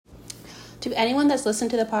To anyone that's listened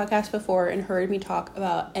to the podcast before and heard me talk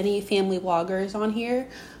about any family vloggers on here,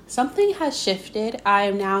 something has shifted. I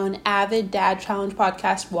am now an avid Dad Challenge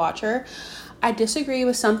podcast watcher. I disagree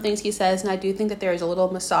with some things he says, and I do think that there is a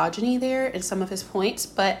little misogyny there in some of his points,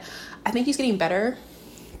 but I think he's getting better.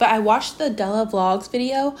 But I watched the Della vlogs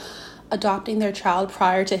video adopting their child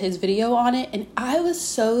prior to his video on it, and I was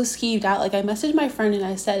so skeeved out. Like, I messaged my friend and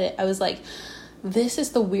I said it. I was like, this is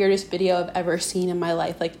the weirdest video I've ever seen in my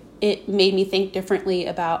life. Like, it made me think differently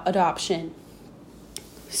about adoption.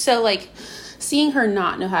 So, like, seeing her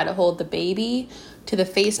not know how to hold the baby to the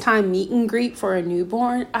FaceTime meet and greet for a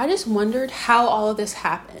newborn, I just wondered how all of this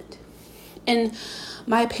happened. And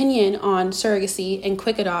my opinion on surrogacy and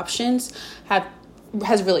quick adoptions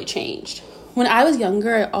has really changed. When I was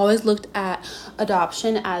younger, I always looked at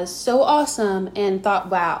adoption as so awesome and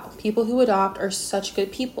thought, wow, people who adopt are such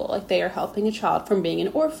good people. Like, they are helping a child from being an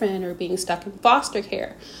orphan or being stuck in foster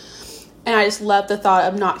care. And I just love the thought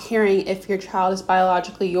of not caring if your child is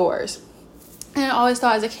biologically yours. And I always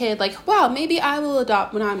thought as a kid, like, wow, maybe I will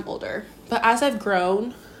adopt when I'm older. But as I've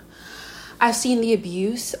grown, I've seen the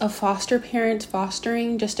abuse of foster parents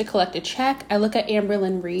fostering just to collect a check. I look at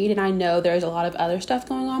Amberlynn Reed and I know there's a lot of other stuff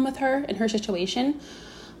going on with her and her situation.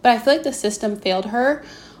 But I feel like the system failed her,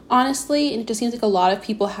 honestly. And it just seems like a lot of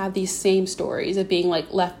people have these same stories of being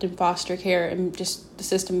like left in foster care and just the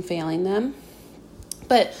system failing them.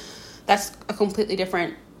 But that's a completely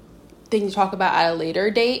different thing to talk about at a later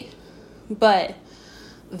date. But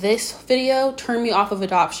this video turned me off of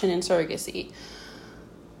adoption and surrogacy.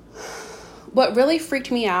 What really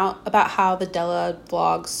freaked me out about how the Della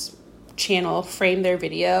Vlogs channel framed their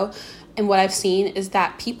video and what I've seen is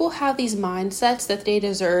that people have these mindsets that they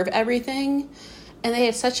deserve everything, and they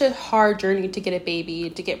had such a hard journey to get a baby,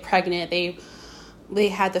 to get pregnant. They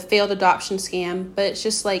had the failed adoption scam, but it's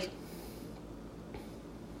just like,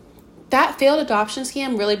 that failed adoption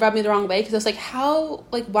scam really rubbed me the wrong way, because it's like,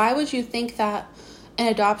 why would you think that an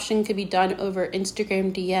adoption could be done over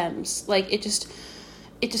Instagram DMs? Like, it just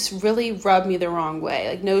really rubbed me the wrong way.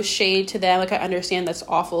 Like, no shade to them. Like, I understand that's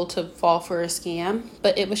awful to fall for a scam,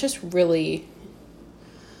 but it was just really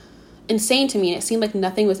insane to me. It seemed like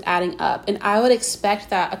nothing was adding up. And I would expect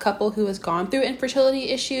that a couple who has gone through infertility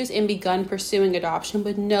issues and begun pursuing adoption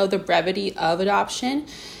would know the brevity of adoption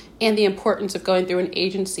and the importance of going through an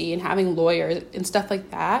agency and having lawyers and stuff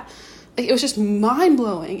like that. Like, it was just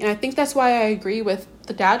mind-blowing. And I think that's why I agree with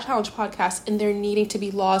the Dad Challenge podcast and there needing to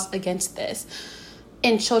be laws against this.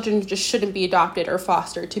 And children just shouldn't be adopted or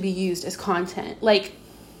fostered to be used as content. Like,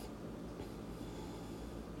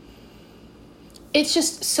 it's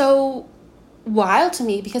just so wild to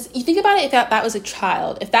me, because you think about it, if that was a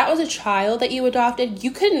child. If that was a child that you adopted,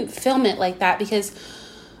 you couldn't film it like that, because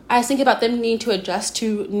I think about them needing to adjust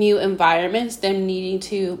to new environments, them needing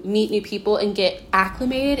to meet new people and get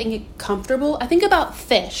acclimated and get comfortable. I think about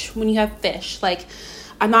fish. When you have fish, like,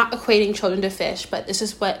 I'm not equating children to fish, but this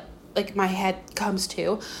is what like my head comes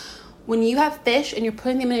to. When you have fish and you're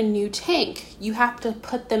putting them in a new tank, you have to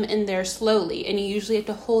put them in there slowly, and you usually have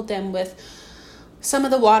to hold them with some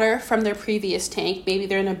of the water from their previous tank. Maybe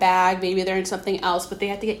they're in a bag, maybe they're in something else, but they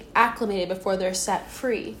have to get acclimated before they're set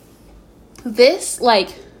free. This,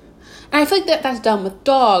 like, and I feel like that's done with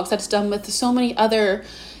dogs, that's done with so many other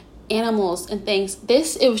animals and things.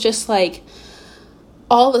 It was just like,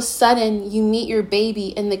 all of a sudden you meet your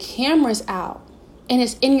baby and the camera's out and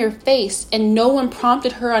it's in your face and no one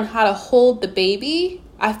prompted her on how to hold the baby.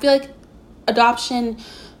 I feel like adoption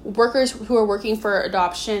workers who are working for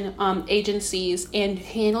adoption agencies and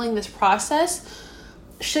handling this process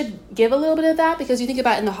should give a little bit of that, because you think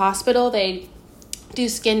about it, in the hospital, they do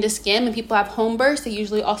skin to skin. When people have home births, they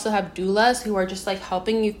usually also have doulas who are just like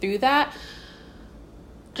helping you through that.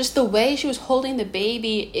 Just the way she was holding the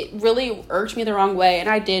baby, it really irked me the wrong way. And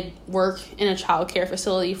I did work in a child care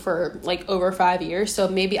facility for like over 5 years, so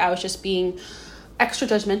maybe I was just being extra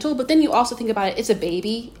judgmental. But then you also think about it, it's a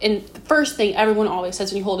baby, and the first thing everyone always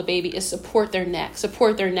says when you hold a baby is support their neck,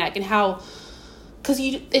 and how, because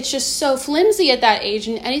it's just so flimsy at that age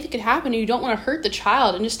and anything could happen and you don't want to hurt the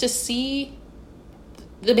child. And just to see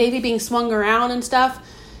the baby being swung around and stuff,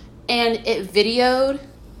 and it videoed,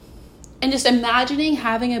 and just imagining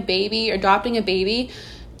having a baby, adopting a baby,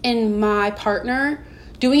 and my partner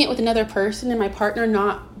doing it with another person, and my partner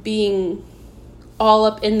not being all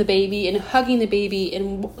up in the baby and hugging the baby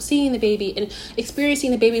and seeing the baby and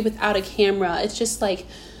experiencing the baby without a camera. It's just like,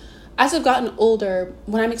 as I've gotten older,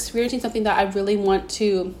 when I'm experiencing something that I really want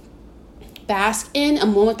to bask in, a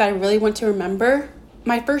moment that I really want to remember,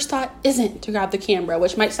 my first thought isn't to grab the camera,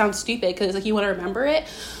 which might sound stupid because like you want to remember it.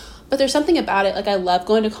 But there's something about it. Like, I love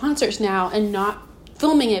going to concerts now and not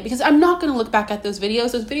filming it, because I'm not going to look back at those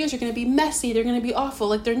videos. Those videos are going to be messy. They're going to be awful.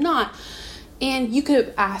 Like, they're not. And you could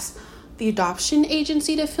have asked the adoption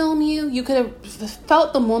agency to film you. You could have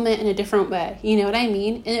felt the moment in a different way. You know what I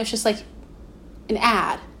mean? And it was just like an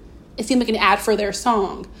ad. It seemed like an ad for their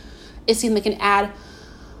song. It seemed like an ad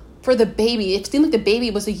for the baby. It seemed like the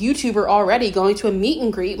baby was a YouTuber already going to a meet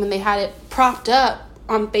and greet when they had it propped up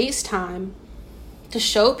on FaceTime to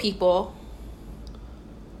show people.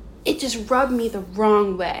 It just rubbed me the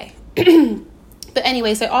wrong way. But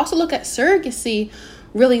anyways, I also look at surrogacy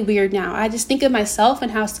really weird now. I just think of myself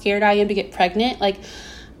and how scared I am to get pregnant. Like,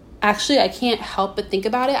 actually, I can't help but think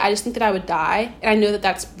about it. I just think that I would die. And I know that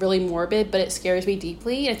that's really morbid, but it scares me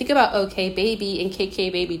deeply. And I think about OK Baby and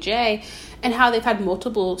KK Baby J and how they've had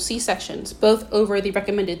multiple C-sections, both over the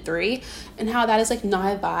recommended 3, and how that is like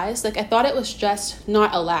not advised. Like, I thought it was just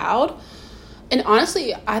not allowed. And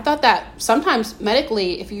honestly, I thought that sometimes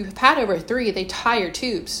medically, if you've had over 3, they tie your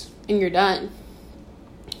tubes and you're done.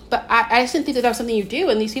 But I just didn't think that was something you do.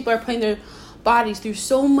 And these people are putting their bodies through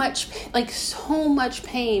so much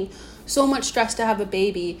pain, so much stress to have a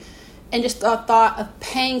baby. And just the thought of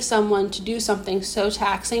paying someone to do something so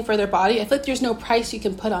taxing for their body, I feel like there's no price you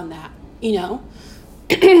can put on that, you know?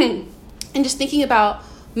 And just thinking about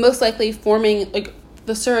most likely forming, like,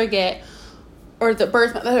 the surrogate or the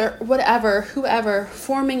birth mother, whatever, whoever,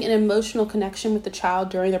 forming an emotional connection with the child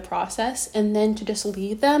during the process, and then to just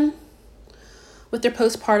leave them with their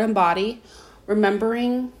postpartum body,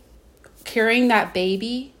 remembering carrying that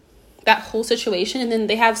baby, that whole situation, and then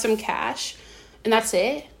they have some cash, and that's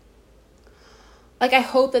it. Like, I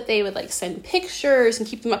hope that they would, like, send pictures and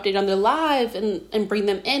keep them updated on their live and bring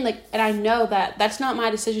them in. Like, and I know that that's not my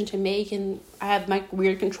decision to make, and I have my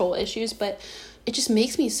weird control issues, but it just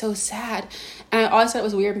makes me so sad. And I always thought it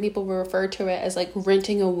was weird when people were referred to it as, like,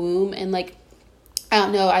 renting a womb, and, like, I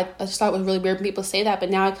don't know, I just thought it was really weird when people say that, but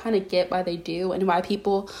now I kind of get why they do and why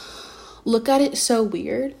people look at it so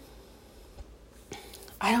weird.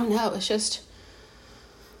 I don't know, it's just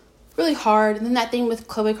really hard. And then that thing with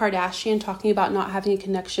Khloe Kardashian talking about not having a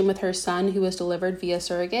connection with her son who was delivered via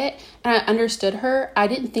surrogate, and I understood her. I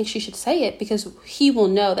didn't think she should say it because he will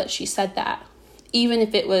know that she said that, even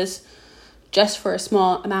if it was just for a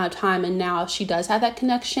small amount of time, and now she does have that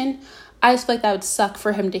connection. I just feel like that would suck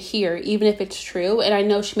for him to hear, even if it's true. And I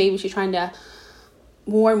know maybe she's trying to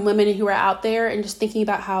warn women who are out there, and just thinking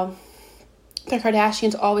about how the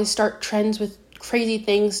Kardashians always start trends with crazy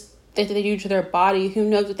things that they do to their body. Who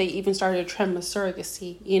knows if they even started a trend with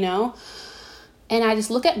surrogacy, you know? And I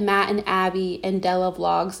just look at Matt and Abby and Della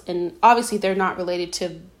vlogs, and obviously they're not related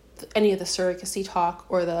to any of the surrogacy talk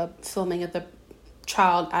or the filming of the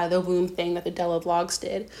child out of the womb thing that the Della vlogs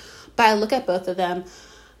did. But I look at both of them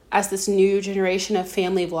as this new generation of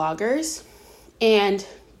family vloggers. And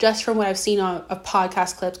just from what I've seen of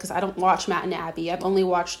podcast clips, because I don't watch Matt and Abby, I've only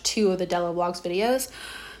watched 2 of the Della vlogs videos,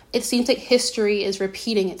 it seems like history is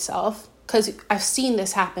repeating itself, because I've seen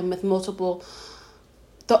this happen with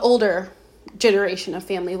the older generation of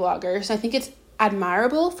family vloggers. I think it's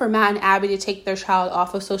admirable for Matt and Abby to take their child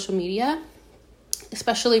off of social media,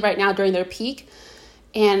 especially right now during their peak.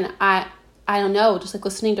 And I don't know, just like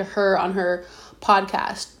listening to her on her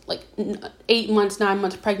podcast, like 8 months, 9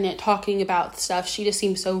 months pregnant, talking about stuff, she just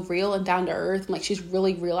seems so real and down to earth, and like she's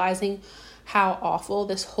really realizing how awful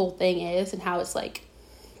this whole thing is, and how it's like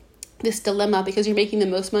this dilemma, because you're making the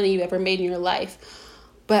most money you've ever made in your life,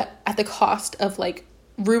 but at the cost of like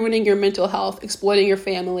ruining your mental health, exploiting your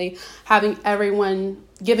family,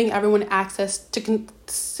 giving everyone access to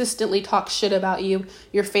consistently talk shit about you,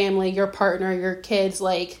 your family, your partner, your kids.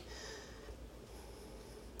 Like,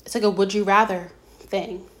 it's like a would you rather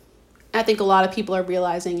thing. I think a lot of people are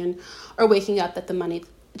realizing and are waking up that the money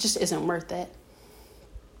just isn't worth it.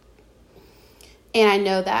 And I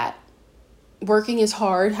know that working is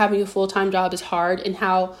hard, having a full-time job is hard, and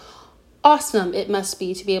how awesome it must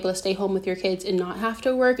be to be able to stay home with your kids and not have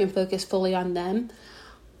to work and focus fully on them.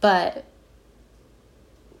 But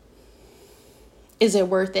is it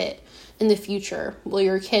worth it in the future? Will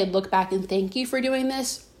your kid look back and thank you for doing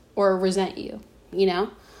this, or resent you, you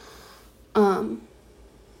know?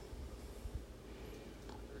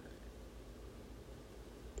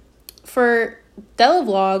 For Della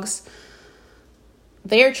vlogs,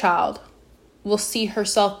 their child will see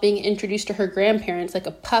herself being introduced to her grandparents like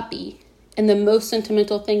a puppy. And the most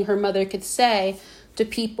sentimental thing her mother could say to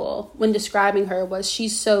people when describing her was,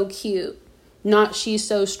 she's so cute, not she's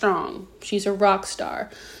so strong. She's a rock star.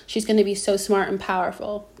 She's going to be so smart and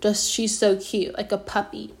powerful. Just she's so cute, like a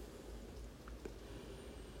puppy.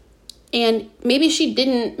 And maybe she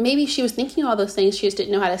was thinking all those things. She just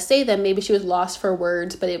didn't know how to say them. Maybe she was lost for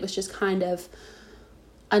words, but it was just kind of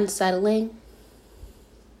unsettling.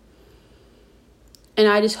 And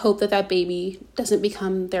I just hope that baby doesn't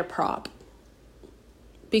become their prop.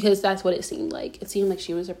 Because that's what it seemed like. It seemed like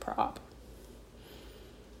she was a prop.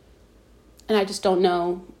 And I just don't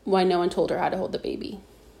know why no one told her how to hold the baby.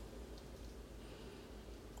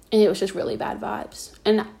 And it was just really bad vibes.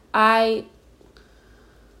 And I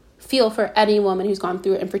feel for any woman who's gone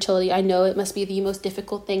through infertility. I know it must be the most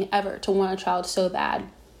difficult thing ever to want a child so bad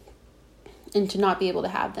and to not be able to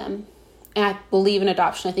have them. And I believe in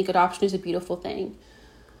adoption. I think adoption is a beautiful thing.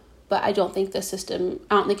 But I don't think the system,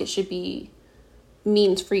 I don't think it should be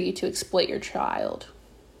means for you to exploit your child.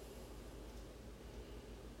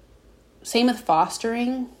 Same with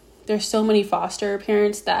fostering. There's so many foster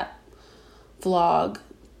parents that vlog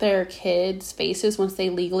their kids' faces once they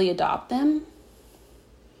legally adopt them.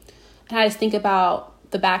 And I just think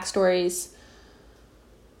about the backstories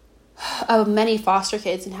of many foster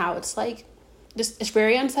kids and how it's like, just, it's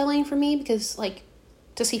very unsettling for me because like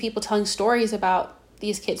to see people telling stories about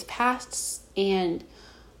these kids' pasts and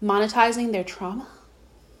monetizing their trauma.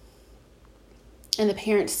 And the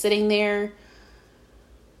parents sitting there,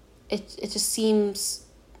 it just seems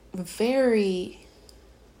very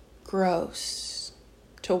gross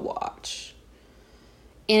to watch.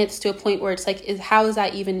 And it's to a point where it's like, how is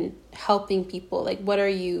that even helping people? Like, what are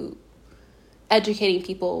you educating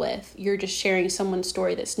people with? You're just sharing someone's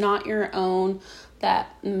story that's not your own,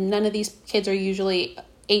 that none of these kids are usually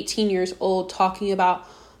 18 years old talking about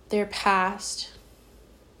their past.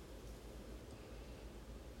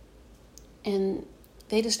 And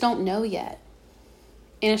they just don't know yet.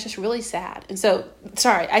 And it's just really sad. And so,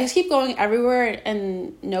 sorry, I just keep going everywhere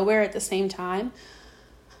and nowhere at the same time.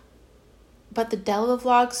 But the Della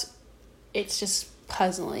vlogs, it's just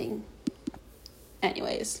puzzling.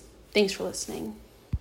 Anyways, thanks for listening.